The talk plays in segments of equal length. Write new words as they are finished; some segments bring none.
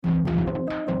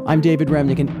I'm David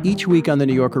Remnick, and each week on the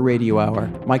New Yorker Radio Hour,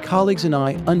 my colleagues and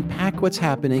I unpack what's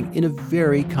happening in a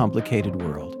very complicated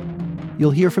world.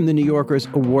 You'll hear from the New Yorker's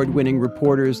award-winning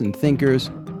reporters and thinkers,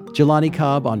 Jelani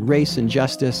Cobb on race and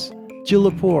justice,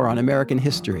 Jill Lepore on American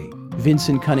history,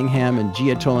 Vincent Cunningham and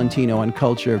Gia Tolentino on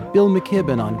culture, Bill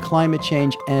McKibben on climate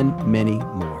change, and many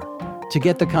more. To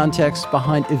get the context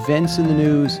behind events in the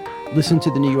news, listen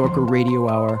to the New Yorker Radio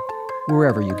Hour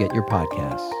wherever you get your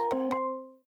podcasts.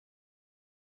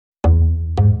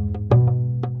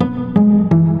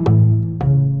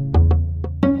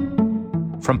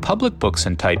 From Public Books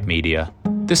and Type Media,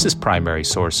 this is Primary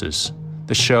Sources,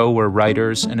 the show where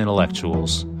writers and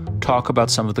intellectuals talk about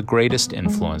some of the greatest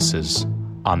influences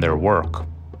on their work.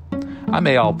 I'm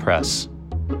Eyal Press.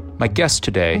 My guest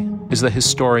today is the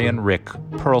historian Rick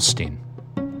Perlstein.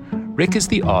 Rick is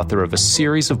the author of a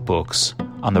series of books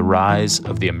on the rise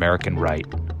of the American right,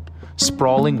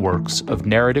 sprawling works of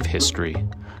narrative history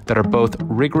that are both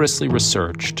rigorously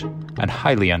researched and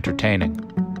highly entertaining.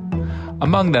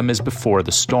 Among them is Before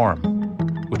the Storm,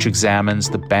 which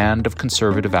examines the band of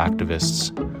conservative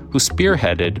activists who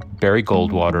spearheaded Barry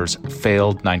Goldwater's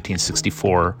failed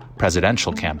 1964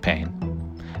 presidential campaign,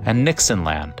 and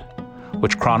Nixonland,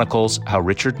 which chronicles how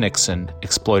Richard Nixon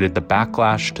exploited the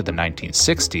backlash to the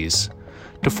 1960s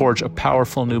to forge a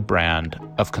powerful new brand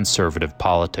of conservative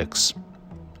politics.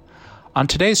 On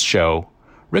today's show,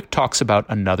 Rick talks about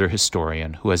another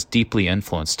historian who has deeply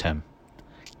influenced him,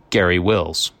 Garry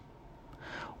Wills.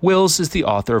 Wills is the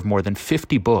author of more than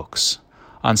 50 books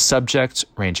on subjects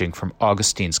ranging from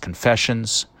Augustine's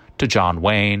Confessions to John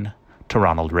Wayne to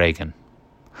Ronald Reagan.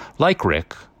 Like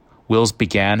Rick, Wills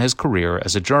began his career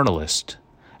as a journalist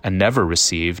and never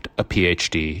received a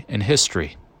PhD in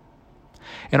history.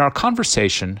 In our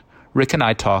conversation, Rick and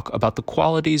I talk about the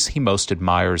qualities he most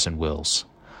admires in Wills,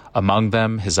 among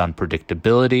them his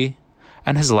unpredictability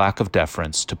and his lack of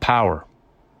deference to power.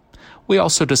 We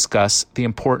also discuss the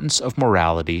importance of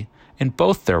morality in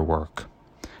both their work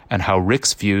and how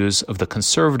Rick's views of the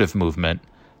conservative movement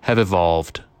have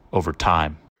evolved over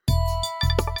time.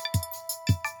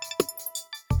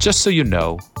 Just so you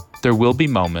know, there will be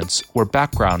moments where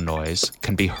background noise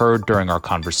can be heard during our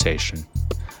conversation,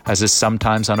 as is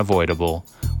sometimes unavoidable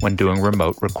when doing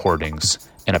remote recordings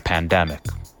in a pandemic.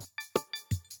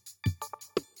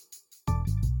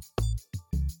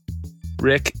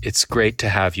 Rick, it's great to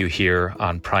have you here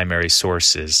on Primary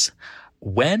Sources.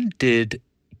 When did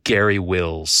Garry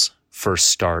Wills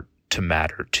first start to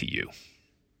matter to you?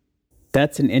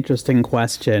 That's an interesting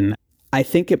question. I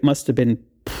think it must have been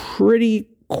pretty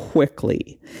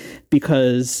quickly,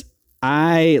 because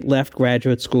I left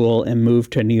graduate school and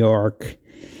moved to New York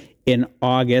in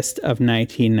August of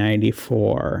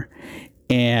 1994.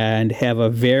 And have a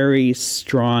very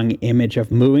strong image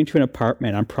of moving to an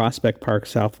apartment on Prospect Park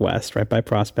Southwest, right by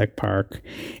Prospect Park.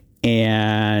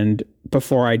 And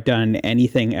before I'd done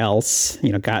anything else,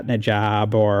 gotten a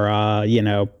job or,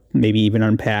 maybe even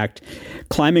unpacked,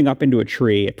 climbing up into a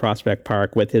tree at Prospect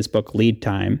Park with his book Lead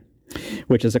Time,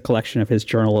 which is a collection of his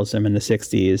journalism in the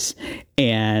 60s,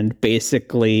 and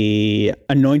basically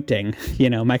anointing,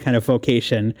 my kind of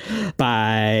vocation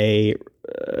by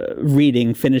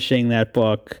finishing that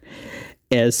book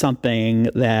as something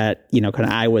that,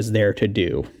 I was there to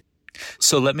do.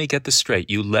 So let me get this straight.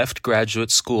 You left graduate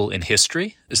school in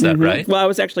history? Is that right? Well, I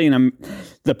was actually in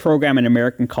the program in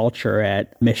American culture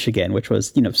at Michigan, which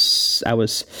was, I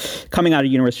was coming out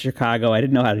of University of Chicago. I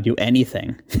didn't know how to do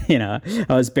anything. I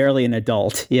was barely an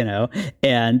adult,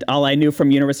 and all I knew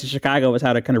from University of Chicago was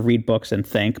how to kind of read books and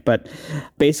think. But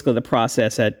basically the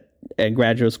process at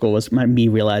graduate school was me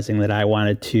realizing that I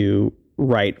wanted to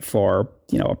write for,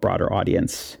 a broader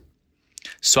audience.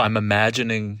 So I'm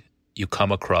imagining you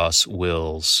come across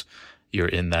Wills, you're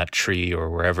in that tree or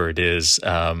wherever it is.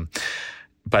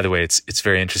 By the way, it's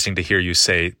very interesting to hear you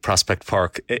say Prospect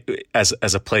Park as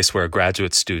a place where a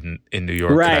graduate student in New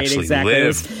York could actually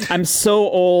live. I'm so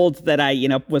old that I,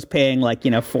 was paying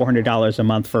 $400 a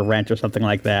month for rent or something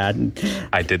like that.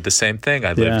 I did the same thing.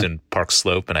 I lived in Park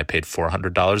Slope and I paid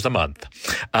 $400 a month.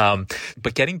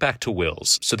 But getting back to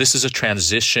Wills, so this is a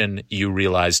transition you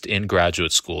realized in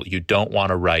graduate school. You don't want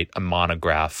to write a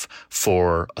monograph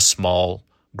for a small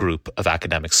group of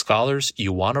academic scholars.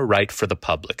 You want to write for the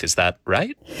public. Is that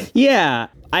right? Yeah,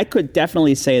 I could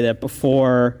definitely say that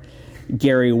before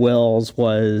Garry Wills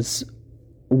was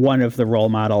one of the role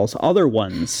models. Other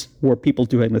ones were people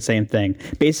doing the same thing.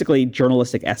 Basically,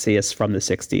 journalistic essayists from the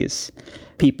 60s.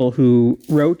 People who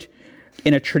wrote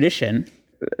in a tradition.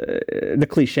 The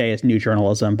cliche is new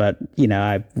journalism, but,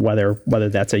 whether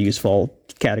that's a useful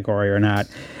category or not.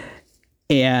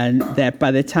 And that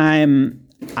by the time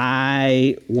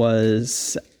I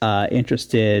was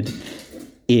interested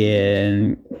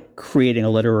in creating a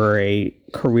literary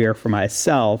career for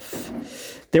myself,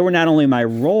 they were not only my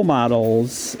role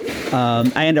models,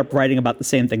 I ended up writing about the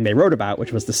same thing they wrote about,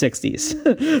 which was the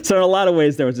 60s. So in a lot of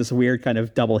ways, there was this weird kind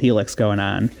of double helix going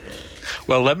on.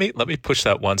 Well, let me push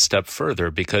that one step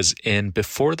further, because in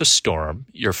Before the Storm,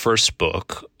 your first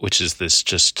book, which is this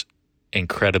just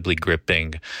incredibly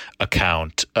gripping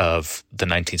account of the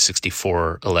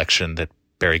 1964 election that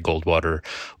Barry Goldwater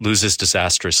loses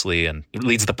disastrously and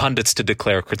leads the pundits to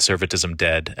declare conservatism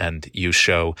dead, and you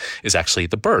show is actually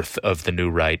the birth of the new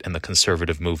right and the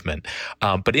conservative movement.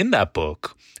 But in that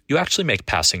book, you actually make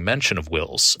passing mention of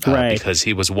Wills, right, because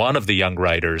he was one of the young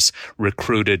writers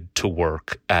recruited to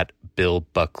work at Bill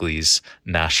Buckley's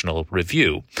National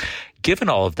Review. Given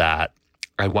all of that,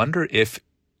 I wonder if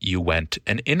you went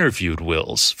and interviewed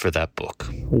Wills for that book.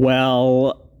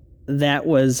 Well, that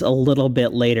was a little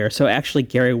bit later. So actually,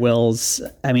 Garry Wills,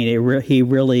 I mean, he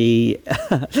really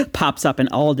pops up in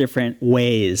all different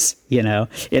ways, you know,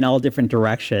 in all different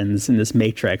directions in this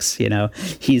matrix, you know.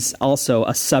 He's also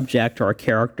a subject or a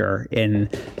character in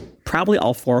probably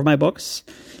all four of my books.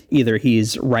 Either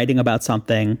he's writing about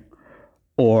something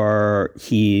or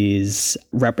he's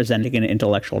representing an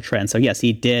intellectual trend. So yes,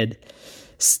 he did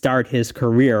start his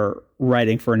career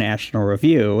writing for National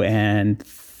Review and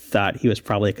thought he was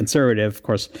probably a conservative. Of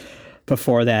course,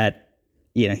 before that,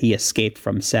 you know, he escaped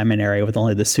from seminary with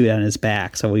only the suit on his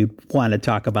back. So we want to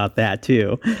talk about that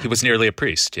too. He was nearly a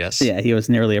priest, yes? Yeah, he was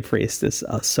nearly a priest. There's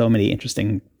so many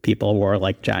interesting people were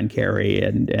like John Kerry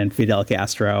and Fidel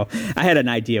Castro. I had an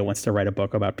idea once to write a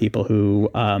book about people who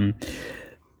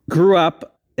grew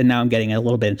up, and now I'm getting a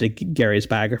little bit into Garry's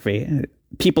biography,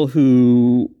 people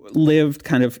who lived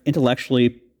kind of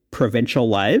intellectually provincial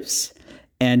lives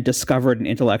and discovered an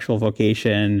intellectual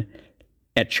vocation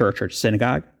at church or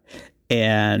synagogue.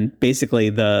 And basically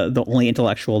the only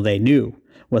intellectual they knew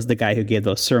was the guy who gave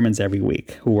those sermons every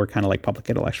week, who were kind of like public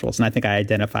intellectuals. And I think I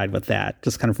identified with that,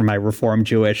 just kind of from my Reformed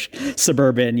Jewish,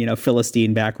 suburban, you know,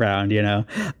 Philistine background, you know.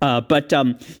 But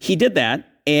he did that,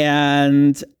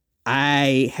 and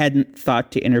I hadn't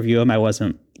thought to interview him. I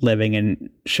wasn't living in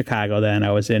Chicago then. I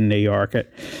was in New York.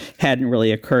 It hadn't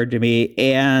really occurred to me,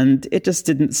 and it just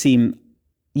didn't seem,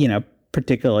 you know,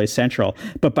 particularly central.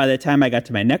 But by the time I got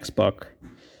to my next book,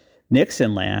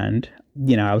 Nixonland,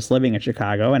 you know, I was living in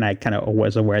Chicago, and I kind of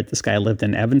was aware that this guy lived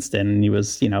in Evanston, and he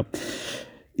was, you know,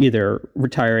 either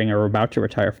retiring or about to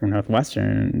retire from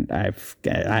Northwestern. And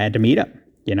I had to meet him.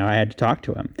 You know, I had to talk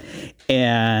to him.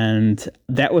 And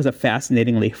that was a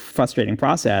fascinatingly frustrating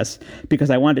process, because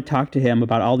I wanted to talk to him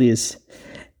about all these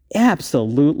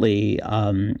absolutely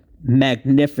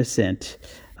magnificent,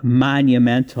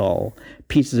 monumental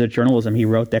pieces of journalism he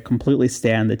wrote that completely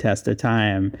stand the test of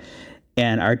time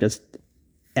and are just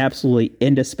absolutely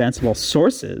indispensable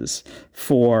sources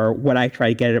for what I try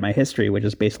to get at my history, which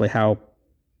is basically how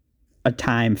a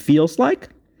time feels like.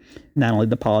 Not only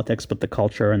the politics, but the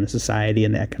culture and the society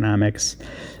and the economics.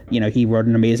 You know, he wrote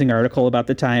an amazing article about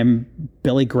the time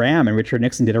Billy Graham and Richard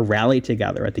Nixon did a rally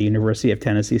together at the University of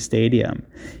Tennessee Stadium.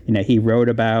 You know, he wrote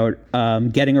about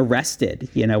getting arrested,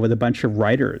 you know, with a bunch of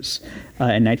writers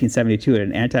in 1972 at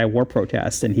an anti-war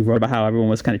protest. And he wrote about how everyone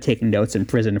was kind of taking notes in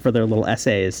prison for their little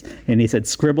essays. And he said,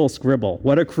 scribble, scribble,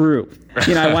 what a crew.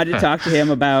 You know, I wanted to talk to him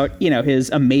about, you know, his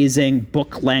amazing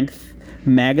book-length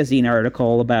magazine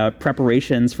article about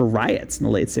preparations for riots in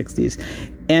the late 60s.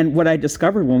 And what I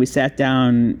discovered when we sat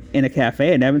down in a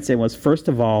cafe in Evanston was, first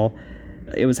of all,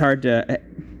 it was hard to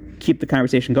keep the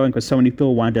conversation going because so many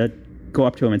people wanted to go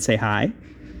up to him and say hi,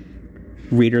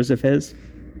 readers of his,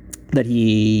 that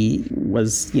he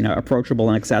was, you know, approachable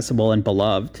and accessible and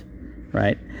beloved,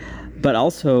 right? But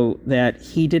also that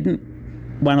he didn't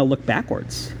want to look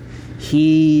backwards.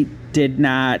 He did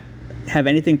not have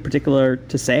anything particular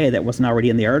to say that wasn't already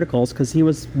in the articles, because he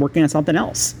was working on something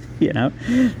else. You know,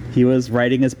 he was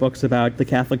writing his books about the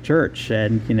Catholic Church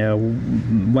and, you know,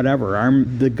 whatever,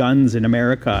 arm the guns in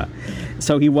America.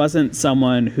 So he wasn't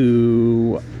someone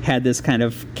who had this kind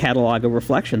of catalog of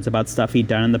reflections about stuff he'd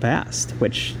done in the past,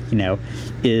 which, you know,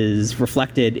 is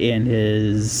reflected in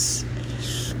his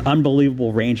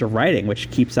unbelievable range of writing,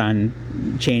 which keeps on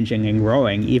changing and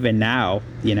growing even now,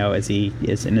 you know, as he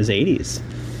is in his 80s.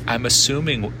 I'm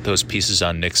assuming those pieces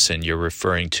on Nixon you're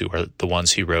referring to are the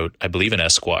ones he wrote, I believe, in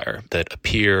Esquire, that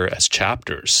appear as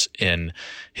chapters in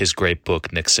his great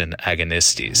book, Nixon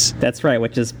Agonistes. That's right,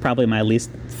 which is probably my least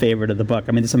favorite of the book.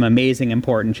 I mean, there's some amazing,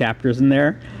 important chapters in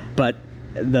there, but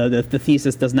the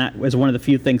thesis is one of the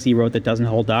few things he wrote that doesn't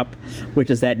hold up, which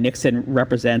is that Nixon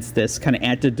represents this kind of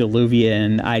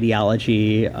antediluvian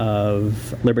ideology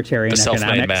of libertarian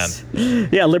economics. Man.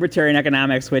 Yeah, libertarian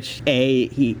economics, which A,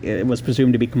 he was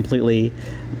presumed to be completely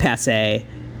passé,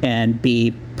 and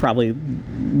B, probably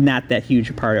not that huge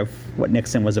a part of what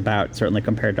Nixon was about, certainly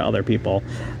compared to other people.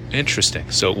 Interesting.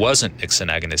 So it wasn't Nixon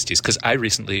agonistes, because I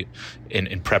recently,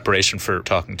 in preparation for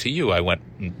talking to you, I went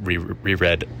and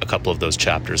reread a couple of those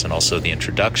chapters and also the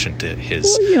introduction to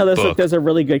his book. There's a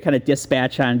really good kind of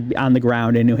dispatch on the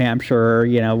ground in New Hampshire,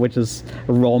 which is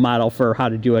a role model for how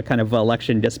to do a kind of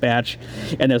election dispatch.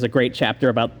 And there's a great chapter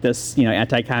about this,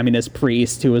 anti-communist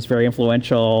priest who was very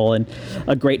influential, and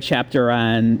a great chapter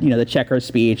on, the Chequers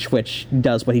speech, which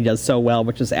does what he does so well,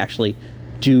 which is actually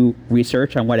do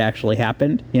research on what actually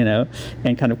happened,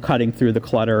 and kind of cutting through the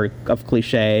clutter of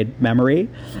cliched memory.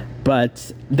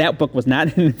 But that book was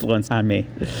not an influence on me.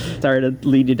 Sorry to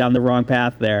lead you down the wrong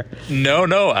path there. No.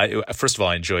 First of all,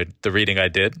 I enjoyed the reading I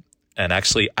did. And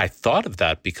actually, I thought of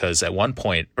that because at one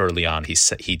point early on,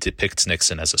 he depicts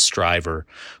Nixon as a striver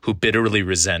who bitterly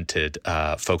resented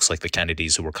folks like the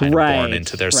Kennedys who were kind of born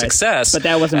into their success. But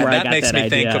that wasn't where I got that idea. That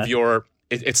makes me think of your...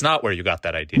 It's not where you got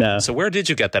that idea. No. So where did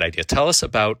you get that idea? Tell us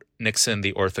about Nixon,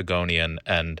 the Orthogonian,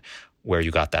 and where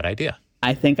you got that idea.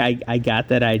 I think I got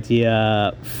that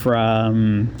idea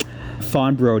from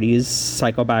Fawn Brody's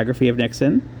psychobiography of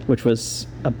Nixon, which was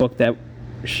a book that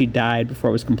she died before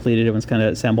it was completed. It was kind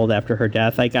of assembled after her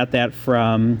death. I got that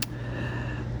from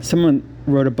someone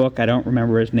wrote a book, I don't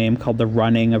remember his name, called The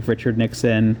Running of Richard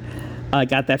Nixon. I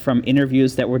got that from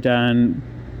interviews that were done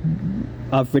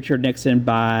of Richard Nixon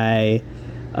by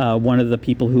one of the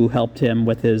people who helped him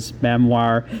with his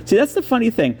memoir. See, that's the funny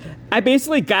thing. I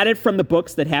basically got it from the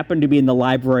books that happened to be in the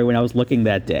library when I was looking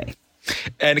that day.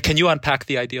 And can you unpack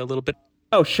the idea a little bit?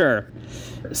 Oh, sure.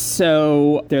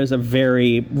 So there's a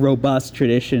very robust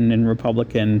tradition in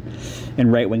Republican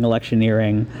and right-wing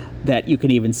electioneering that you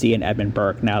can even see in Edmund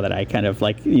Burke, now that I kind of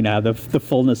the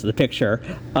fullness of the picture,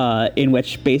 in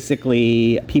which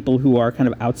basically people who are kind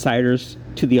of outsiders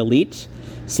to the elite,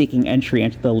 seeking entry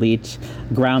into the elite,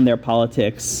 ground their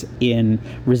politics in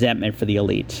resentment for the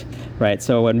elite, right?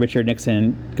 So when Richard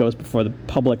Nixon goes before the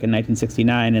public in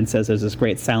 1969 and says there's this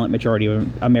great silent majority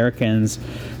of Americans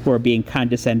who are being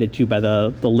condescended to by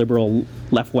the liberal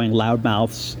left-wing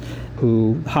loudmouths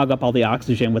who hog up all the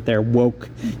oxygen with their woke,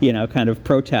 kind of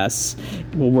protests.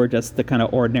 Well, we're just the kind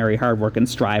of ordinary, hardworking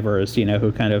strivers,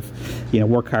 who kind of,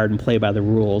 work hard and play by the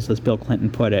rules, as Bill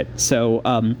Clinton put it. So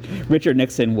Richard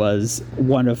Nixon was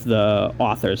one of the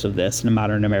authors of this in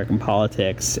modern American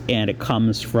politics, and it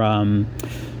comes from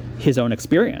his own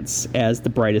experience as the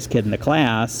brightest kid in the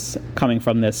class, coming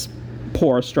from this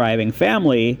poor, striving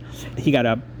family. He got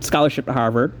a scholarship to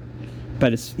Harvard,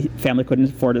 but his family couldn't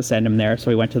afford to send him there, so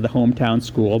he went to the hometown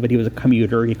school, but he was a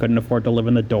commuter. He couldn't afford to live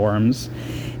in the dorms.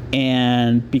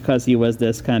 And because he was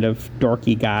this kind of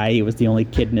dorky guy, he was the only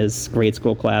kid in his grade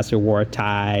school class who wore a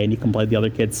tie, and he complained the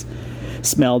other kids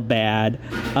smelled bad.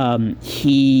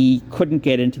 He couldn't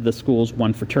get into the school's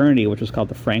one fraternity, which was called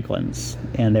the Franklins,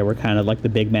 and they were kind of like the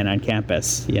big men on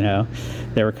campus,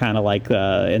 They were kind of like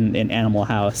in Animal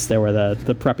House. They were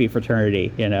the preppy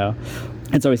fraternity,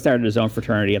 And so he started his own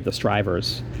fraternity of the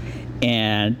Strivers.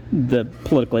 And the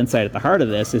political insight at the heart of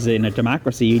this is, in a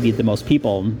democracy, you need the most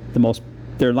people.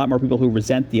 There are a lot more people who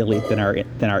resent the elite than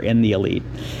are in the elite.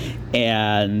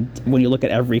 And when you look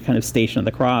at every kind of station of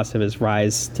the cross of his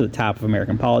rise to the top of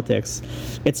American politics,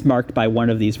 it's marked by one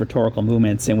of these rhetorical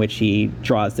movements in which he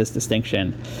draws this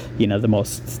distinction. The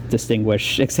most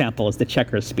distinguished example is the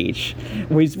Chequers speech,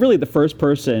 where he's really the first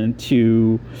person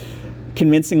to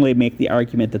convincingly make the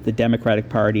argument that the Democratic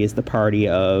Party is the party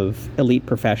of elite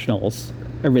professionals,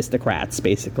 aristocrats,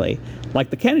 basically, like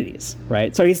the Kennedys,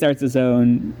 right? So he starts his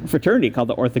own fraternity called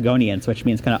the Orthogonians, which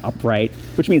means kind of upright,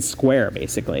 which means square,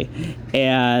 basically.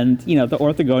 And, the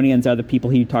Orthogonians are the people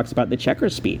he talks about in the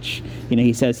Chequers speech.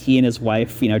 He says he and his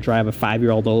wife, drive a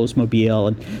 5-year-old Oldsmobile,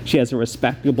 and she has a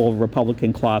respectable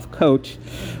Republican cloth coat,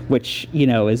 which,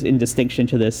 is in distinction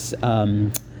to this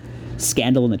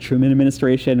scandal in the Truman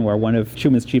administration, where one of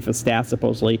Truman's chief of staff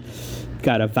supposedly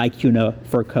got a vicuna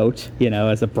fur coat,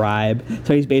 as a bribe.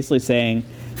 So he's basically saying,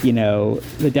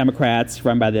 the Democrats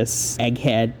run by this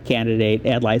egghead candidate,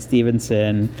 Adlai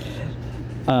Stevenson,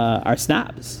 are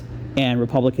snobs. and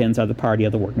Republicans are the party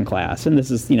of the working class. And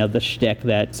this is, the shtick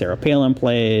that Sarah Palin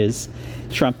plays.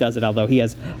 Trump does it, although he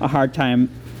has a hard time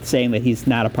saying that he's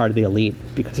not a part of the elite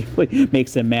because it really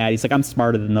makes him mad. He's like, I'm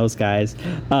smarter than those guys.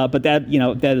 But that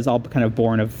is all kind of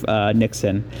born of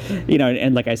Nixon.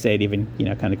 And like I say, it even,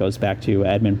 kind of goes back to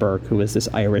Edmund Burke, who was this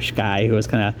Irish guy who was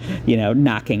kind of,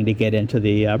 knocking to get into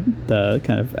the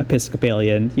kind of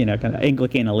Episcopalian, kind of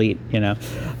Anglican elite,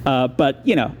 But,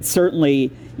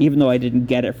 certainly, even though I didn't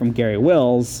get it from Garry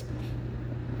Wills,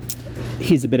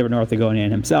 he's a bit of an Orthogonian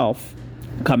himself.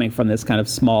 Coming from this kind of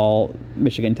small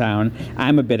Michigan town,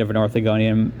 I'm a bit of an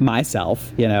Orthogonian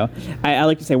myself. I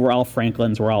like to say we're all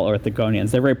Franklins, we're all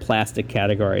Orthogonians. They're very plastic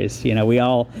categories. We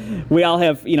all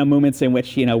have moments in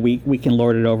which we can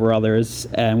lord it over others,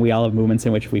 and we all have moments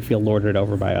in which we feel lorded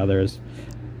over by others.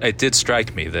 It did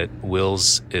strike me that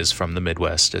Wills is from the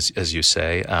Midwest, as you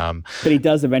say. But he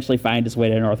does eventually find his way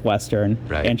to Northwestern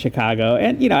and Chicago.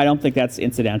 And, I don't think that's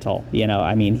incidental.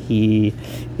 He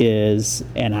is,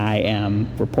 and I am,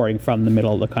 reporting from the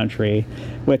middle of the country,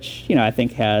 which, I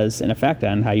think has an effect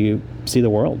on how you see the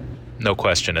world. No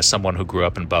question. As someone who grew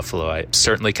up in Buffalo, I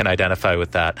certainly can identify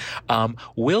with that.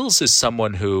 Wills is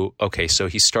someone who, so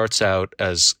he starts out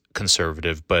as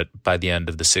conservative, but by the end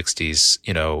of the 60s,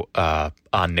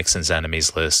 on Nixon's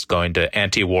enemies list, going to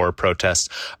anti-war protests.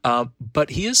 But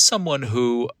he is someone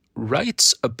who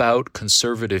writes about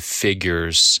conservative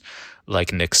figures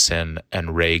like Nixon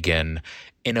and Reagan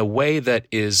in a way that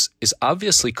is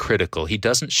obviously critical. He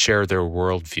doesn't share their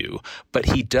worldview, but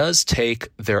he does take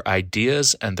their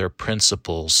ideas and their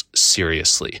principles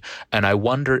seriously. And I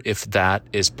wonder if that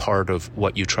is part of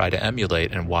what you try to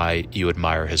emulate and why you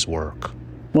admire his work.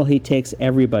 Well, he takes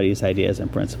everybody's ideas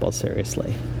and principles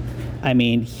seriously.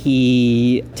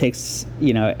 He takes,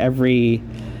 every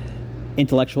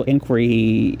intellectual inquiry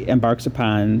he embarks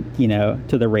upon,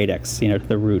 to the radix, to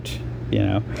the root,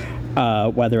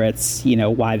 whether it's,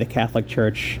 why the Catholic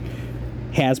Church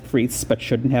has priests but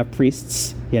shouldn't have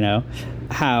priests,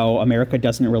 how America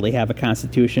doesn't really have a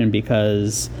constitution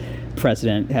because the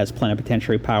president has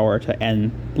plenipotentiary power to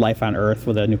end life on Earth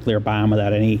with a nuclear bomb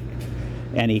without any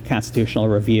constitutional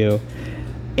review.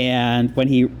 And when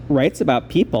he writes about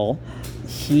people,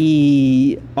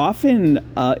 he often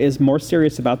is more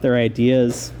serious about their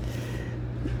ideas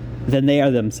than they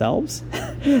are themselves.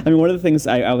 One of the things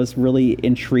I was really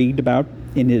intrigued about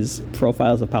in his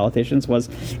profiles of politicians was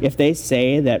if they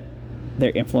say that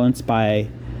they're influenced by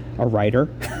a writer,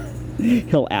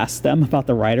 he'll ask them about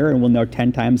the writer and we'll know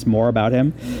 10 times more about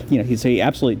him. He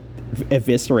absolutely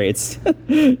eviscerates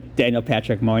Daniel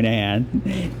Patrick Moynihan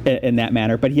in that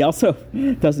manner. But he also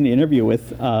does an interview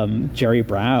with Jerry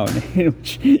Brown, in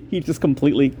which he just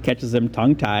completely catches him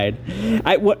tongue-tied.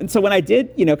 So when I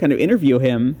did, kind of interview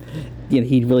him,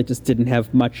 he really just didn't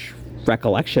have much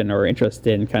recollection or interest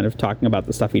in kind of talking about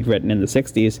the stuff he'd written in the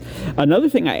 60s. Another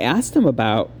thing I asked him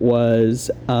about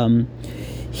was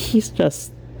he's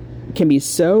just can be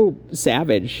so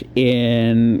savage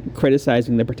in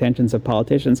criticizing the pretensions of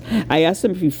politicians. I asked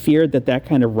him if he feared that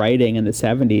kind of writing in the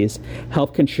 70s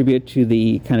helped contribute to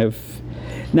the kind of,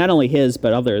 not only his,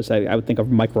 but others, I would think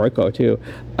of Mike Royko too,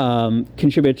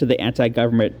 contributed to the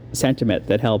anti-government sentiment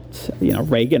that helped,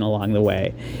 Reagan along the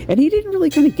way. And he didn't really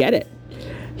kind of get it.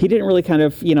 He didn't really kind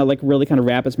of, really kind of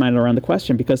wrap his mind around the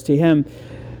question, because to him,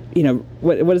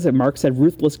 what is it Marx said?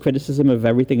 Ruthless criticism of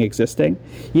everything existing.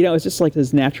 It's just like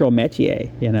his natural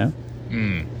métier,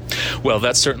 Well,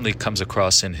 that certainly comes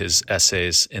across in his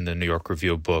essays in the New York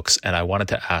Review of Books. And I wanted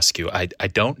to ask you, I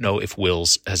don't know if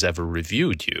Wills has ever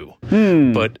reviewed you,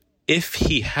 but if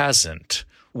he hasn't,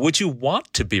 would you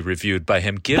want to be reviewed by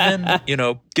him, given,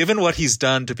 given what he's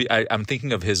done to be? I'm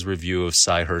thinking of his review of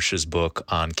Cy Hirsch's book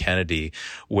on Kennedy,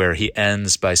 where he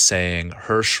ends by saying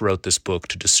Hirsch wrote this book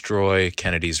to destroy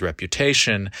Kennedy's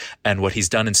reputation, and what he's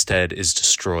done instead is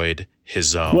destroyed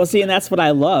his own. Well, see, and that's what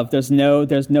I love. There's no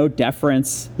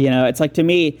deference. It's like, to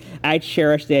me, I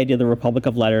cherish the idea of the Republic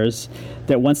of Letters,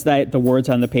 that once the word's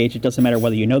on the page, it doesn't matter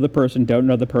whether you know the person, don't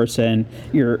know the person.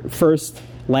 Your first,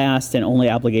 last, and only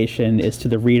obligation is to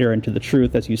the reader and to the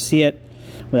truth as you see it,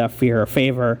 without fear or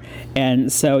favor.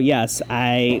 And so, yes,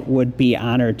 I would be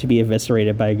honored to be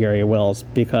eviscerated by Garry Wills,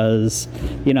 because,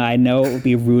 I know it would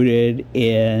be rooted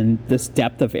in this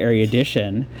depth of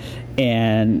erudition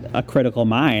and a critical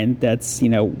mind that's,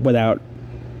 without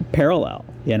parallel,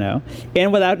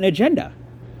 and without an agenda.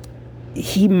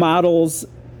 He models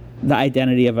the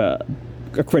identity of a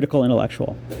critical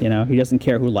intellectual. He doesn't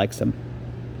care who likes him.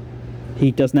 He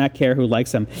does not care who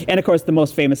likes him. And, of course, the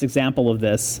most famous example of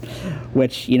this,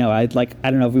 which, I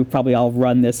don't know if we probably all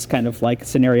run this kind of like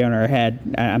scenario in our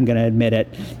head, I'm going to admit it,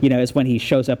 is when he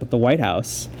shows up at the White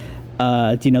House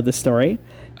Do you know the story?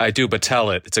 I do, but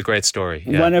tell it. It's a great story.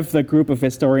 Yeah. One of the group of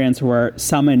historians who were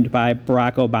summoned by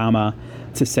Barack Obama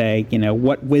to say,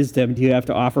 what wisdom do you have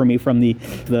to offer me from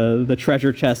the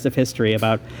treasure chest of history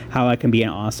about how I can be an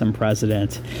awesome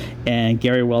president? And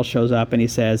Garry Wills shows up and he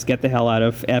says, get the hell out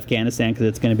of Afghanistan because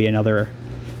it's going to be another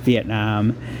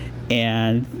Vietnam.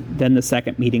 And then the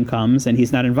second meeting comes and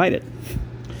he's not invited,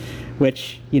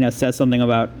 which, says something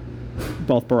about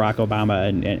both Barack Obama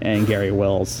and Garry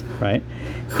Wills, right?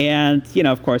 And,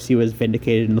 of course, he was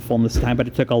vindicated in the fullness of time, but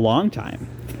it took a long time.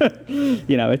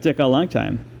 It took a long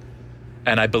time.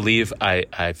 And I believe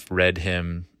I've read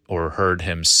him or heard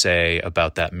him say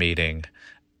about that meeting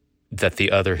that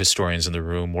the other historians in the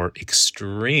room were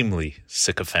extremely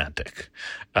sycophantic.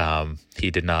 He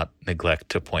did not neglect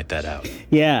to point that out.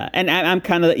 Yeah, and I'm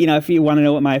kind of, if you want to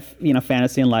know what my,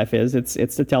 fantasy in life is,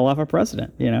 it's to tell off a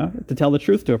president, to tell the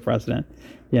truth to a president,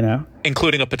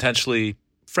 Including a potentially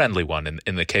friendly one.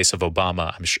 In the case of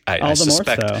Obama, I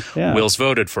suspect so. Yeah. Wills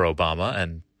voted for Obama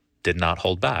and did not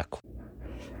hold back.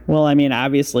 Well, I mean,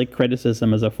 obviously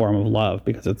criticism is a form of love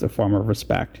because it's a form of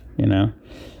respect,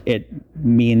 It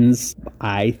means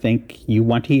I think you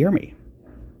want to hear me.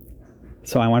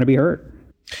 So I want to be heard.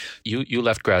 You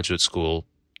left graduate school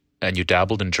and you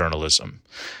dabbled in journalism,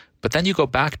 but then you go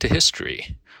back to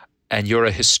history and you're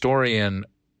a historian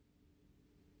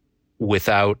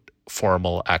without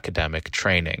formal academic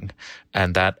training.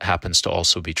 And that happens to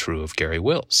also be true of Garry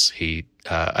Wills. He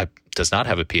does not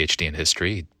have a PhD in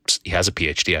history. He has a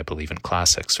PhD, I believe, in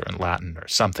classics or in Latin or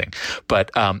something. But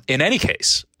in any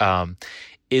case,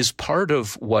 is part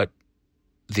of what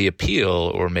the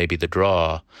appeal or maybe the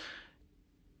draw,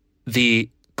 the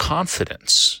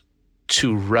confidence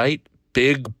to write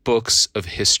big books of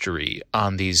history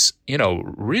on these,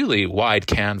 really wide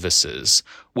canvases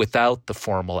without the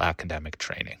formal academic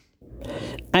training?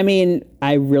 I mean,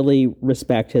 I really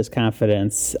respect his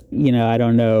confidence. I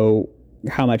don't know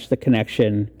how much the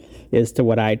connection is to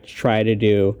what I try to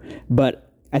do,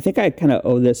 but I think I kind of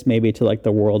owe this maybe to like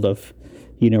the world of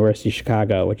University of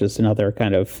Chicago, which is another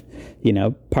kind of,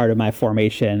 part of my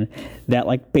formation, that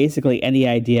like basically any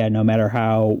idea, no matter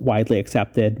how widely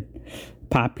accepted,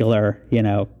 popular,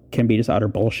 can be just utter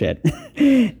bullshit.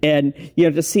 And,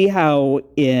 to see how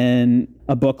in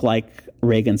a book like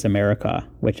Reagan's America,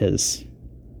 which is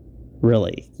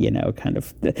really, kind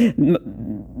of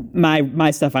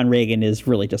my stuff on Reagan is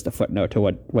really just a footnote to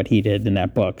what he did in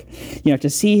that book. To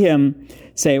see him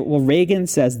say, well, Reagan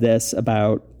says this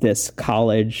about this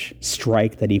college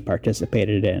strike that he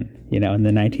participated in, in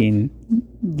the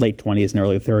late 20s and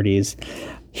early 30s.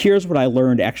 Here's what I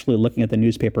learned actually looking at the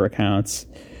newspaper accounts.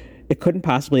 It couldn't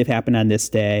possibly have happened on this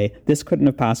day. This couldn't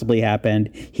have possibly happened.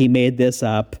 He made this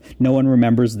up. No one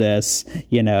remembers this,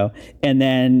 And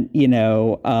then,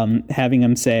 having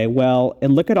him say, well,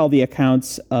 and look at all the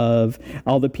accounts of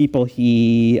all the people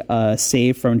he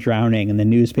saved from drowning in the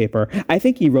newspaper. I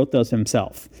think he wrote those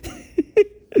himself.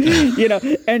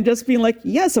 And just being like,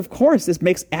 yes, of course, this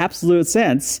makes absolute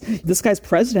sense. This guy's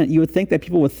president. You would think that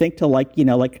people would think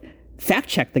to fact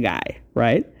check the guy,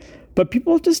 right? But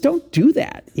people just don't do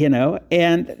that,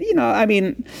 And, I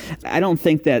mean, I don't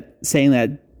think that saying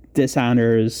that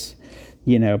dishonors,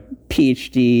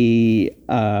 PhD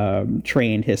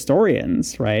trained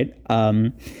historians, right?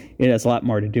 It has a lot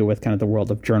more to do with kind of the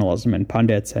world of journalism and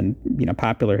pundits and,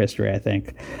 popular history, I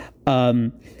think.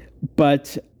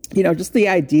 But, just the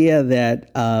idea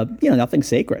that, nothing's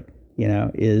sacred,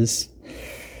 is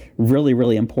really,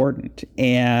 really important.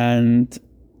 And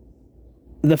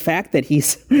the fact that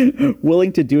he's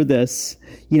willing to do this,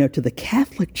 to the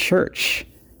Catholic Church,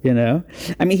 I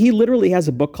mean, he literally has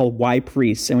a book called Why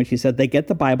Priests, in which he said they get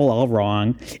the Bible all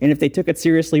wrong. And if they took it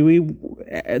seriously,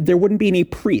 there wouldn't be any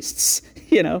priests,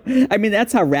 I mean,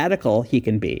 that's how radical he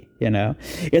can be,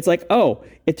 It's like, oh,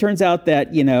 it turns out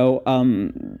that,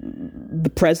 the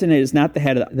president is not the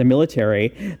head of the military.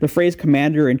 The phrase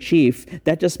commander in chief,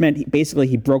 that just meant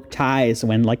he broke ties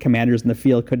when like commanders in the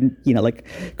field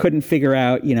couldn't figure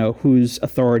out, whose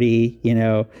authority,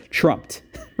 trumped,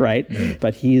 right? Mm.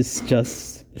 But he's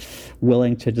just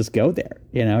willing to just go there,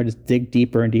 just dig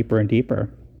deeper and deeper and deeper.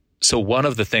 So one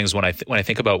of the things when I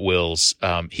think about Wills,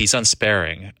 he's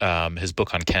unsparing. His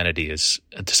book on Kennedy is,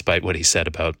 despite what he said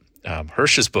about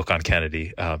Hirsch's book on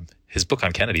Kennedy, his book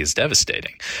on Kennedy is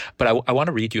devastating. But I want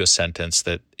to read you a sentence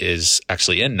that is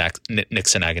actually in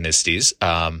Nixon Agonistes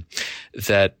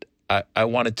that I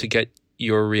wanted to get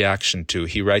your reaction to.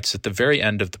 He writes at the very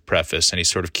end of the preface, and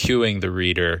he's sort of cueing the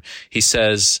reader. He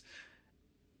says,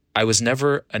 I was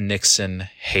never a Nixon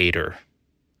hater.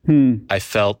 I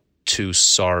felt too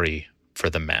sorry for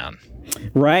the man.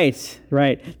 Right.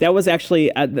 That was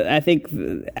actually, I think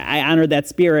I honored that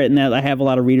spirit, and that I have a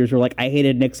lot of readers who are like, I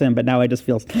hated Nixon, but now I just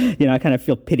feel, I kind of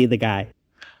feel pity the guy.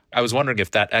 I was wondering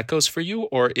if that echoes for you,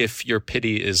 or if your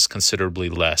pity is considerably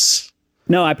less.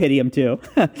 No, I pity him too.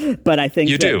 But I think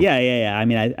you do. Yeah. I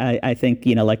mean, I think,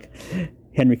 like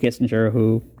Henry Kissinger,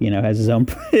 who, has his own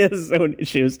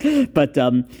issues. But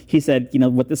he said,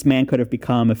 what this man could have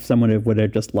become if someone would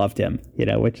have just loved him,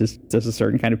 which is just a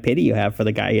certain kind of pity you have for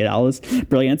the guy. He had all his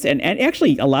brilliance and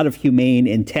actually a lot of humane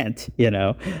intent.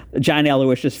 John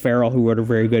Aloysius Farrell, who wrote a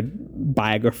very good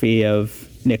biography of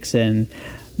Nixon,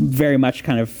 very much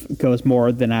kind of goes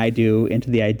more than I do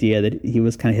into the idea that he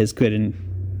was kind of his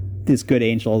good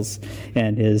angels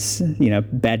and his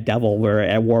bad devil were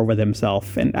at war with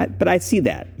himself, but I see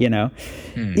that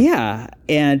yeah,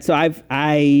 and so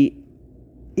I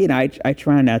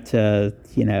try not to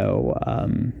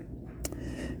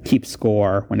keep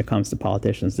score when it comes to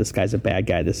politicians. This guy's a bad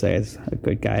guy, this guy's a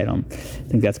good guy. I don't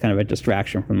think that's kind of a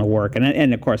distraction from the work,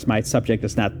 and of course my subject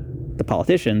is not the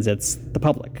politicians, it's the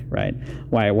public, right?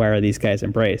 Why are these guys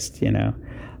embraced,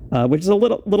 which is a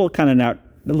little kind of not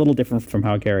a little different from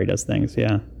how Garry does things.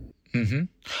 Yeah. Mm-hmm.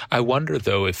 I wonder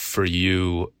though, if for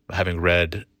you, having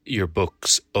read your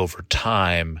books over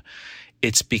time,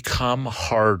 it's become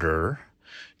harder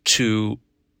to,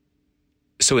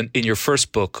 so in your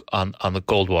first book on the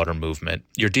Goldwater movement,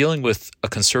 you're dealing with a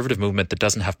conservative movement that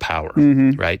doesn't have power,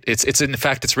 right? It's in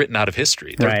fact, it's written out of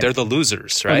history. They're the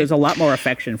losers, right? Well, there's a lot more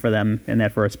affection for them in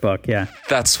that first book, yeah.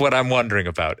 That's what I'm wondering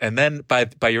about. And then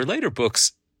by your later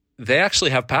books, they actually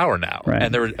have power now, right.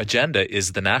 And their agenda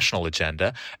is the national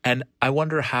agenda. And I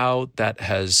wonder how that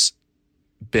has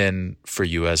been for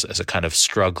you as a kind of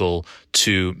struggle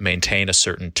to maintain a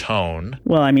certain tone.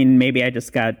 Well, I mean, maybe I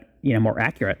just got, more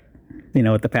accurate,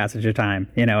 with the passage of time,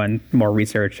 and more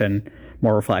research and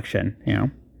more reflection,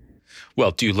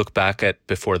 Well, do you look back at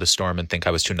Before the Storm and think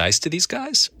I was too nice to these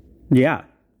guys? Yeah,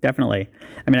 definitely.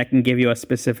 I mean, I can give you a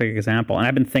specific example, and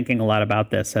I've been thinking a lot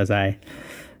about this as I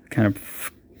kind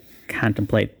of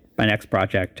contemplate my next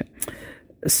project.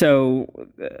 So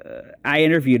I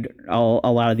interviewed a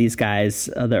lot of these guys,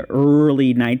 the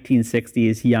early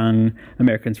 1960s young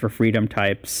Americans for Freedom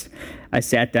types. I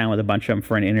sat down with a bunch of them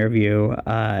for an interview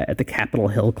at the Capitol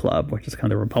Hill Club, which is kind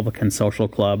of the Republican social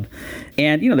club.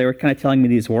 And, they were kind of telling me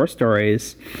these war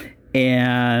stories.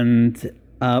 And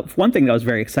one thing that was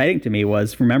very exciting to me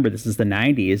was, remember, this is the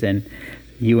 90s, and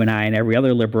you and I and every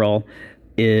other liberal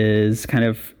is kind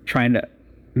of trying to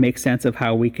make sense of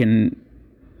how we can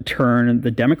turn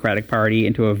the Democratic Party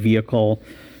into a vehicle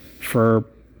for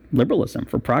liberalism,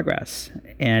 for progress,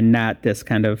 and not this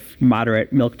kind of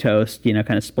moderate milquetoast,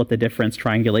 kind of split the difference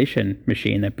triangulation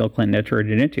machine that Bill Clinton had turned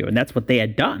it into. And that's what they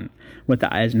had done with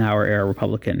the Eisenhower era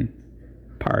Republican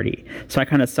Party. So I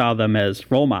kind of saw them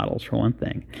as role models, for one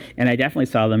thing. And I definitely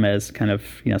saw them as kind of,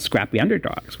 scrappy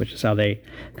underdogs, which is how they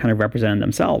kind of represented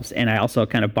themselves. And I also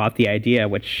kind of bought the idea,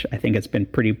 which I think has been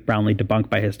pretty roundly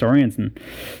debunked by historians in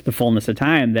the fullness of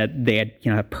time, that they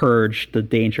had, purged the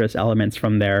dangerous elements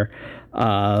from their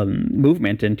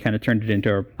movement and kind of turned it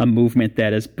into a movement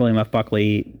that, as William F.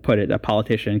 Buckley put it, a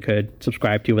politician could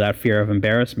subscribe to without fear of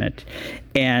embarrassment.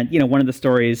 And, one of the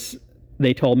stories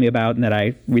they told me about and that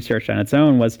I researched on its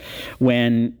own was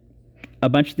when a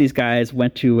bunch of these guys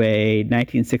went to a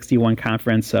 1961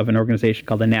 conference of an organization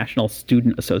called the National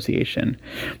Student Association,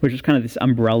 which was kind of this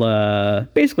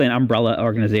basically an umbrella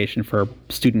organization for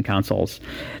student councils.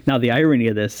 Now, the irony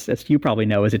of this, as you probably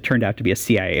know, is it turned out to be a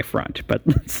CIA front, but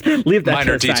let's leave that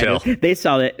minor to the detail. Side. They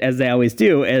saw it, as they always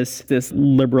do, as this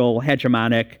liberal,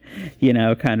 hegemonic,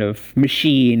 kind of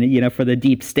machine, for the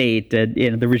deep state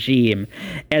and the regime.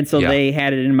 And so they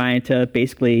had it in mind to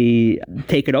basically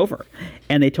take it over.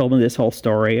 And they told me this whole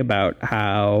story about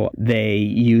how they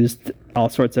used all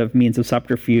sorts of means of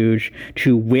subterfuge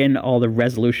to win all the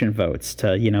resolution votes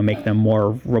to, make them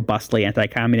more robustly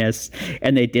anti-communist.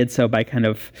 And they did so by kind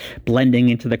of blending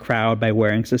into the crowd by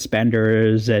wearing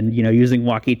suspenders and, using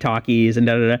walkie-talkies and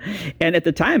da-da-da. And at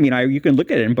the time, you can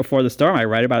look at it, and Before the Storm, I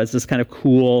write about it as this kind of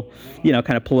cool,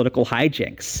 kind of political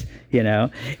hijinks,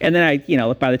 And then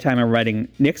by the time I'm writing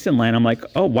Nixon Land, I'm like,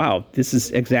 oh, wow, this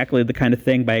is exactly the kind of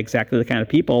thing by exactly the kind of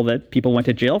people that people went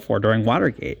to jail for during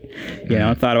Watergate.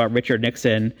 I thought about Richard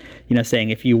Nixon, saying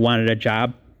if you wanted a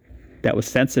job that was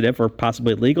sensitive or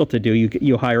possibly illegal to do,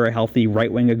 you hire a healthy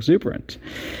right-wing exuberant.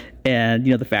 And,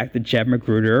 the fact that Jeb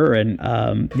Magruder and,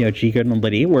 G. Goodman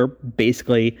Liddy were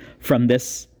basically from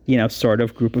this, sort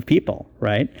of group of people,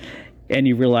 right? And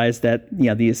you realize that,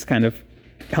 these kind of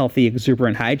healthy,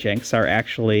 exuberant hijinks are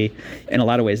actually, in a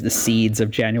lot of ways, the seeds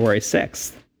of January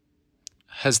 6th.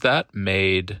 Has that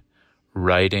made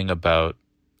writing about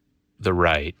the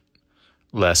right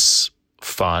less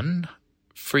fun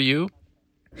for you?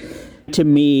 To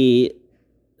me,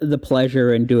 the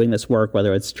pleasure in doing this work,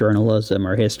 whether it's journalism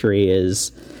or history,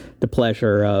 is the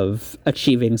pleasure of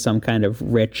achieving some kind of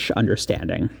rich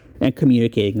understanding and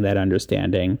communicating that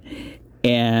understanding,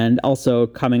 and also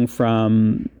coming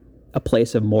from a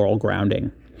place of moral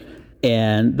grounding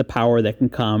and the power that can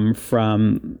come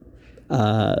from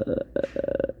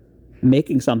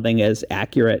making something as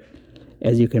accurate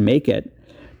as you can make it,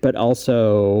 but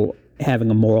also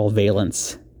having a moral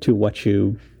valence to what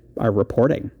you are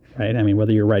reporting. Right. I mean,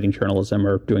 whether you're writing journalism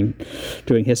or doing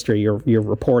history, you're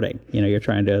reporting. You're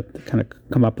trying to kind of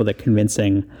come up with a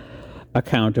convincing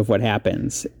account of what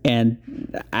happens.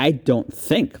 And I don't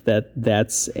think that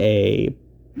that's a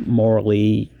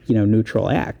morally, neutral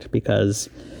act, because,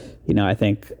 I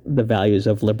think the values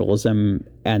of liberalism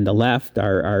and the left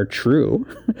are true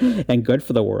and good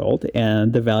for the world,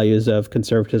 and the values of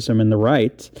conservatism and the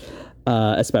right,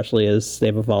 especially as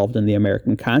they've evolved in the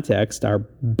American context, are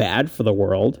bad for the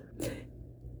world.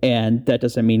 And that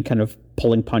doesn't mean kind of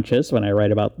pulling punches when I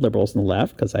write about liberals and the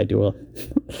left, because I do a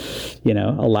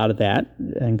lot of that,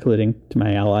 including to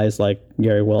my allies like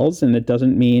Garry Wills. And it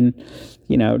doesn't mean,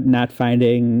 not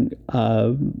finding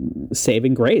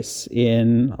saving grace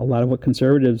in a lot of what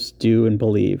conservatives do and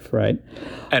believe, right?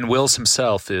 And Wills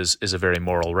himself is a very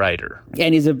moral writer.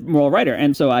 And he's a moral writer.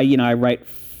 And so I write,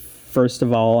 first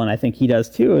of all, and I think he does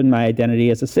too, in my identity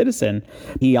as a citizen.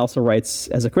 He also writes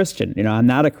as a Christian. I'm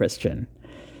not a Christian.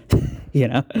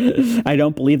 I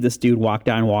don't believe this dude walked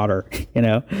on water,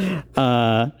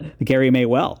 Garry may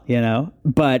well,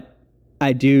 but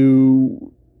I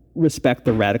do respect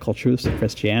the radical truths of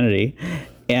Christianity.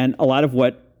 And a lot of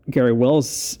what Garry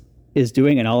Wills is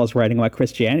doing in all his writing about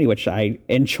Christianity, which I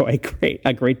enjoy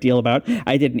a great deal about.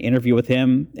 I did an interview with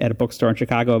him at a bookstore in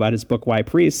Chicago about his book, Why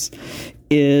Priests,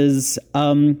 is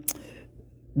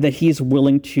that he's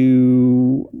willing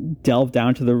to delve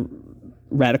down to the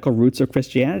radical roots of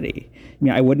Christianity.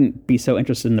 I wouldn't be so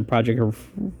interested in the project of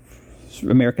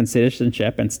American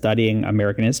citizenship and studying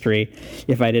American history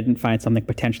if I didn't find something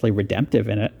potentially redemptive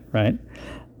in it, right?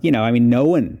 No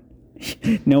one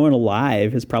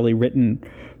alive has probably written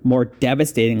more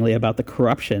devastatingly about the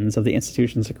corruptions of the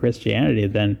institutions of Christianity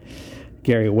than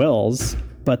Garry Wills,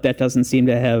 but that doesn't seem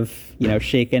to have,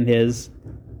 shaken his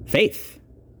faith,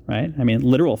 right?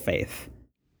 Literal faith.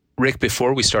 Rick,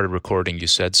 before we started recording, you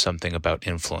said something about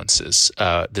influences.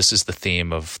 This is the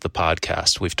theme of the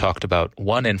podcast. We've talked about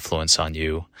one influence on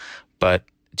you, but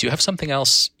do you have something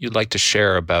else you'd like to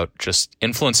share about just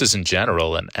influences in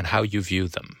general and how you view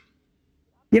them?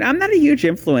 I'm not a huge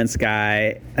influence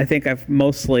guy. I think I've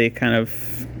mostly kind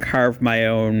of carved my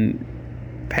own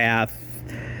path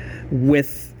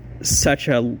with such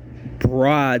a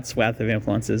broad swath of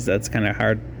influences that's kind of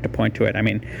hard to point to it.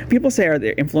 People say, are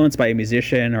they influenced by a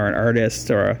musician or an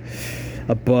artist or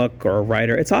a book or a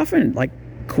writer? It's often like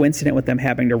coincident with them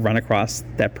having to run across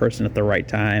that person at the right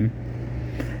time.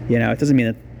 It doesn't mean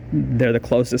that they're the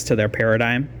closest to their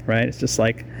paradigm, right? It's just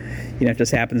like, it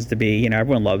just happens to be,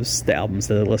 everyone loves the albums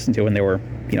that they listened to when they were,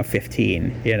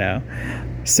 15,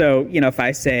 So, if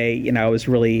I say, I was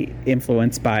really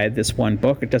influenced by this one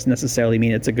book, it doesn't necessarily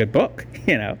mean it's a good book,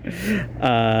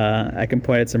 I can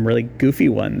point at some really goofy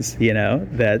ones,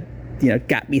 that,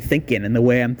 got me thinking in the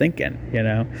way I'm thinking,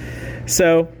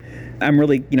 So I'm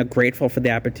really, grateful for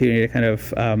the opportunity to kind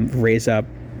of raise up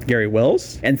Garry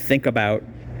Wills and think about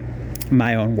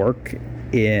my own work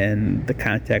in the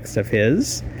context of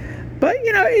his. But,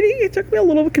 it took me a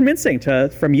little convincing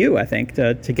from you, I think,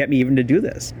 to get me even to do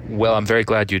this. Well, I'm very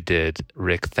glad you did,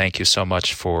 Rick. Thank you so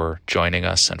much for joining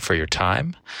us and for your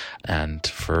time and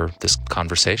for this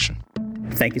conversation.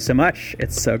 Thank you so much.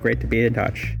 It's so great to be in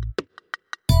touch.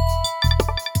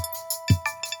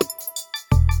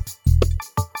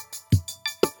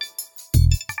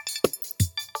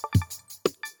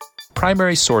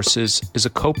 Primary Sources is a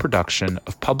co-production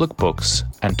of Public Books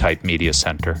and Type Media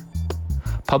Center.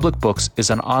 Public Books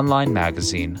is an online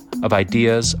magazine of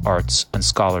ideas, arts, and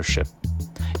scholarship.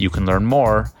 You can learn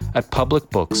more at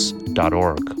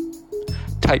publicbooks.org.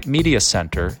 Type Media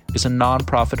Center is a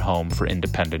nonprofit home for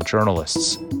independent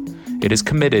journalists. It is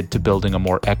committed to building a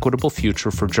more equitable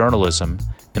future for journalism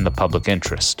in the public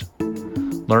interest.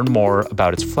 Learn more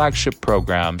about its flagship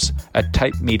programs at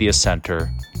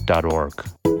typemediacenter.org.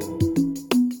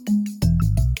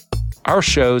 Our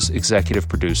show's executive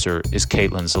producer is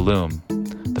Caitlin Zaloom,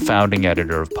 the founding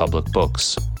editor of Public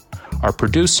Books. Our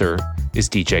producer is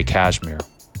DJ Kashmir.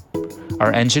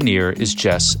 Our engineer is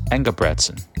Jess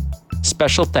Engebretson.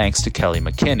 Special thanks to Kelly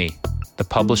McKinney, the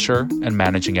publisher and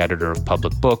managing editor of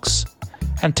Public Books,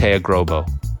 and Taya Grobo,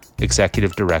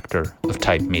 Executive Director of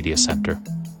Type Media Center.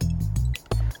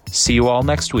 See you all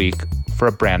next week for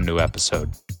a brand new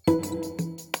episode.